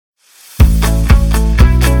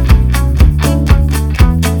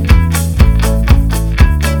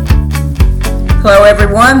Hello,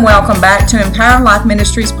 everyone. Welcome back to Empowering Life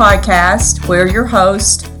Ministries podcast. We're your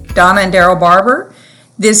hosts, Donna and Daryl Barber.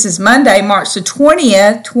 This is Monday, March the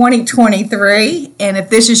 20th, 2023. And if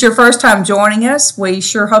this is your first time joining us, we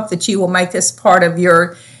sure hope that you will make this part of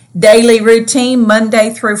your daily routine, Monday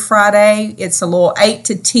through Friday. It's a little 8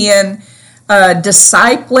 to 10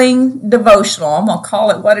 discipling devotional. I'm going to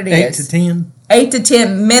call it what it is. 8 to 10? 8 to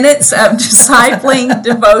 10 minutes of discipling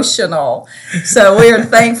devotional. So we are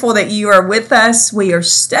thankful that you are with us. We are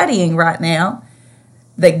studying right now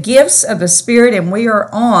the gifts of the Spirit, and we are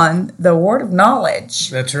on the Word of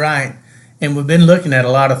Knowledge. That's right. And we've been looking at a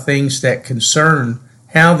lot of things that concern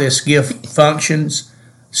how this gift functions,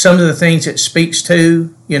 some of the things it speaks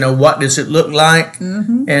to, what does it look like?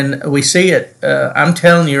 Mm-hmm. And we see it, I'm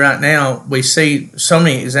telling you right now, we see so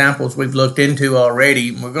many examples we've looked into already,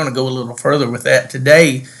 and we're going to go a little further with that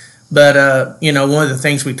today. But, one of the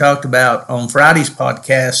things we talked about on Friday's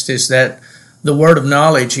podcast is that the word of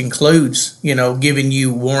knowledge includes, giving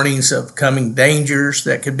you warnings of coming dangers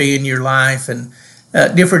that could be in your life and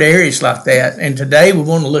different areas like that. And today we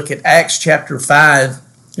want to look at Acts chapter 5.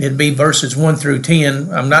 It'd be verses 1 through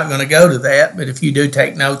 10. I'm not going to go to that, but if you do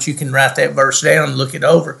take notes, you can write that verse down and look it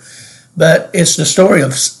over. But it's the story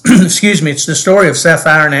of, it's the story of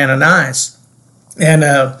Sapphira and Ananias. And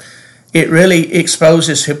it really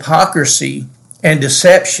exposes hypocrisy and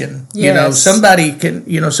deception. Yes. Somebody can,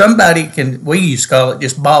 we used to call it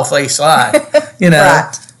just bald-faced lie,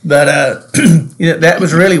 Right. But that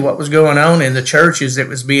was really what was going on in the churches that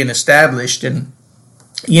was being established. And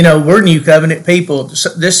we're New Covenant people.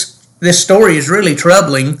 This story is really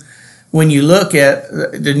troubling when you look at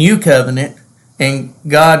the New Covenant and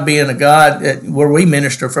God being a God where we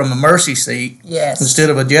minister from a mercy seat instead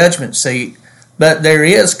of a judgment seat. But there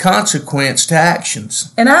is consequence to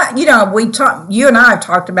actions. And you and I have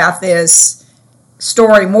talked about this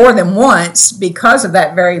story more than once because of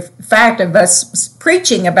that very fact of us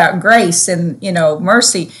preaching about grace and,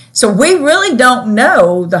 mercy. So we really don't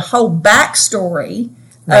know the whole backstory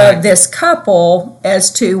of this couple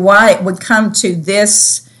as to why it would come to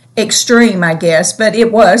this extreme, I guess. But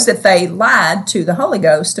it was that they lied to the Holy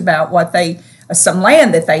Ghost about some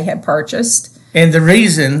land that they had purchased. And the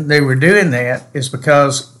reason they were doing that is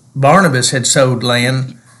because Barnabas had sold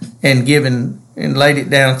land and given and laid it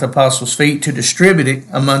down at the apostles' feet to distribute it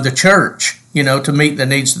among the church, to meet the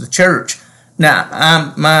needs of the church.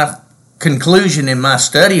 Now, my conclusion in my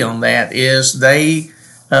study on that is they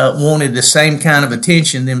wanted the same kind of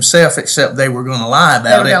attention themselves, except they were going to lie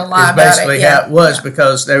about it. Is basically how it was,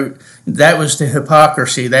 because that was the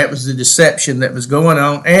hypocrisy, that was the deception that was going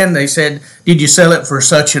on. And they said, "Did you sell it for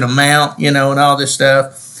such an amount?" And all this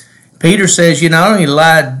stuff. Peter says, "You not only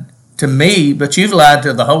lied to me, but you've lied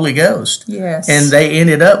to the Holy Ghost." Yes. And they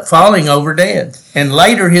ended up falling over dead. And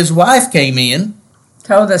later, his wife came in,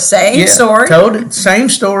 told the same story. Told the same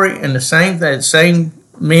story, and the same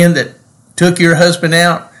men that took your husband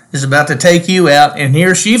out is about to take you out, and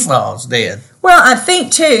here she falls dead. Well, I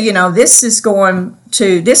think too, this is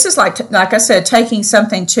like I said, taking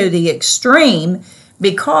something to the extreme,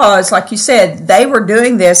 because like you said, they were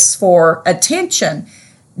doing this for attention.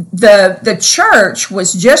 The church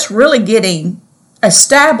was just really getting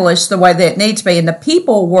established the way that it needs to be, and the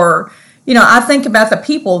people were, I think about the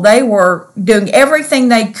people, they were doing everything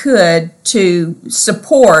they could to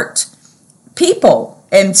support people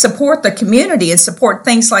and support the community and support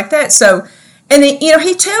things like that. So, and then,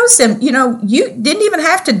 he tells them, you didn't even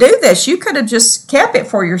have to do this. You could have just kept it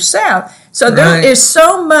for yourself. So there is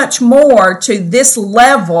so much more to this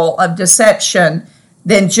level of deception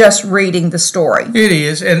than just reading the story. It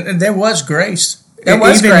is, and there was grace. There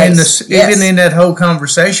was grace. Even in that whole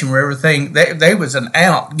conversation where everything, there was an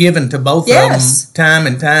out given to both of them time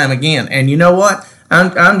and time again. And you know what?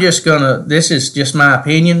 I'm just going to, this is just my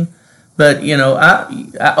opinion, but,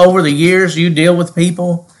 I over the years, you deal with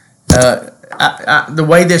people. The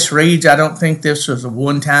way this reads, I don't think this was a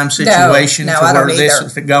one-time situation to where this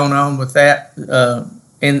is going on with that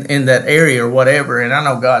in that area or whatever. And I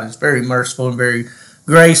know God is very merciful and very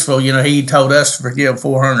graceful. He told us to forgive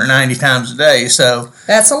 490 times a day. So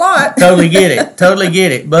that's a lot. Totally get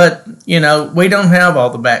it. But, we don't have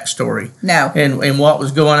all the backstory. No. And what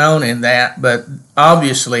was going on in that. But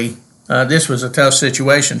obviously, this was a tough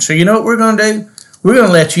situation. So you know what we're going to do? We're going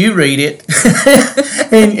to let you read it,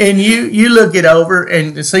 and you look it over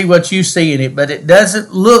and see what you see in it. But it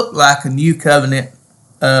doesn't look like a New Covenant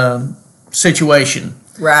situation.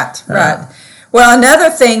 Right. Well, another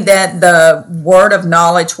thing that the word of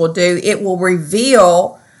knowledge will do, it will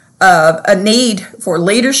reveal a need for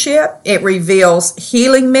leadership. It reveals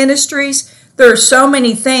healing ministries. There are so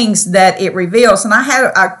many things that it reveals. And I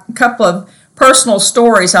had a couple of personal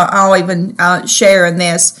stories I'll even share in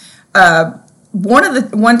this.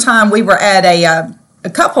 One time we were at a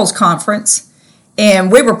couples conference,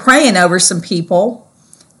 and we were praying over some people,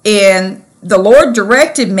 and the Lord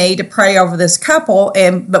directed me to pray over this couple.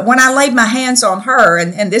 But when I laid my hands on her,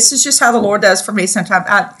 and this is just how the Lord does for me sometimes,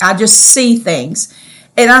 I just see things.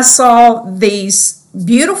 And I saw these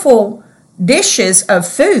beautiful dishes of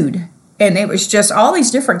food, and it was just all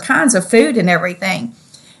these different kinds of food and everything.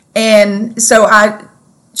 And so I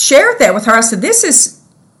shared that with her. I said, this is,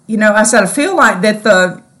 I said, I feel like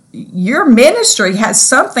that your ministry has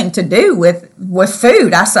something to do with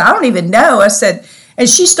food. I said, I don't even know. I said, and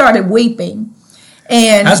she started weeping.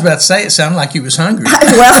 And I was about to say, it sounded like you was hungry.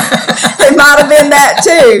 Well, it might have been that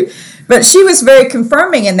too. But she was very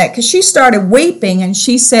confirming in that, because she started weeping, and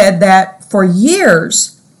she said that for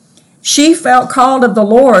years she felt called of the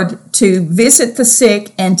Lord to visit the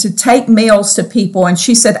sick and to take meals to people. And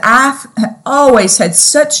she said, I've always had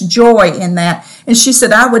such joy in that. And she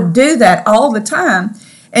said, I would do that all the time.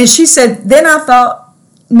 And she said, then I thought,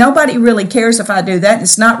 nobody really cares if I do that.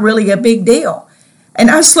 It's not really a big deal. And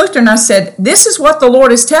I just looked at her and I said, this is what the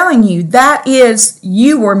Lord is telling you. That is,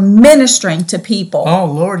 you were ministering to people. Oh,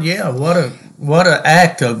 Lord, yeah. What an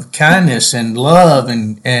act of kindness and love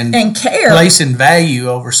and care, placing value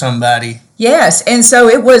over somebody. Yes, and so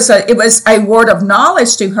it was a word of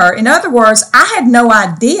knowledge to her. In other words, I had no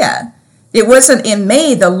idea. It wasn't in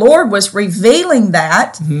me. The Lord was revealing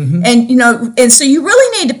that. Mm-hmm. And so you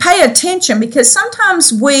really need to pay attention, because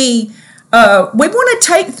sometimes we want to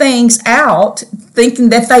take things out thinking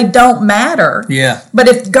that they don't matter. Yeah. But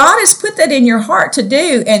if God has put that in your heart to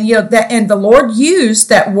do, and and the Lord used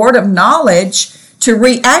that word of knowledge to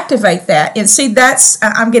reactivate that. And see,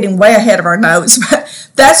 I'm getting way ahead of our notes, but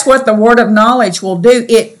that's what the word of knowledge will do.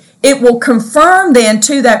 It will confirm then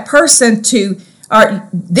to that person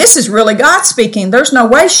this is really God speaking. There's no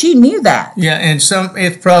way she knew that. Yeah, and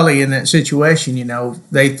it's probably in that situation,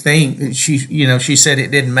 they think she said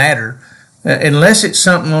it didn't matter. Unless it's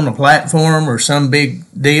something on a platform or some big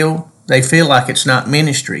deal, they feel like it's not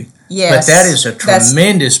ministry. Yes. But that is a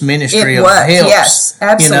tremendous ministry of help. Yes,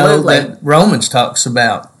 absolutely. That Romans talks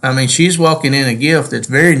about. I mean, she's walking in a gift that's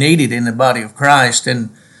very needed in the body of Christ. And,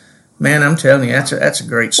 man, I'm telling you, that's a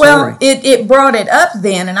great story. Well, it brought it up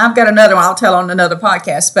then, and I've got another one I'll tell on another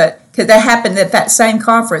podcast, but because that happened at that same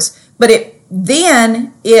conference. But it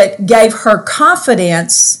gave her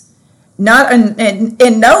confidence, not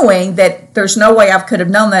in knowing that there's no way I could have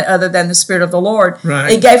known that other than the Spirit of the Lord.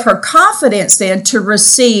 Right. It gave her confidence then to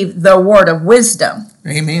receive the word of wisdom.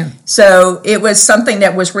 Amen. So it was something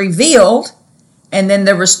that was revealed, and then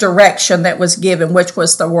there was direction that was given, which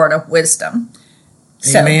was the word of wisdom.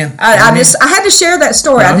 So Amen. I had to share that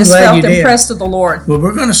story. Well, I just felt impressed with the Lord. Well,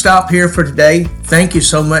 we're going to stop here for today. Thank you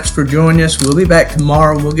so much for joining us. We'll be back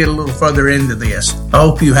tomorrow. We'll get a little further into this. I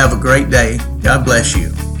hope you have a great day. God bless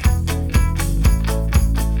you.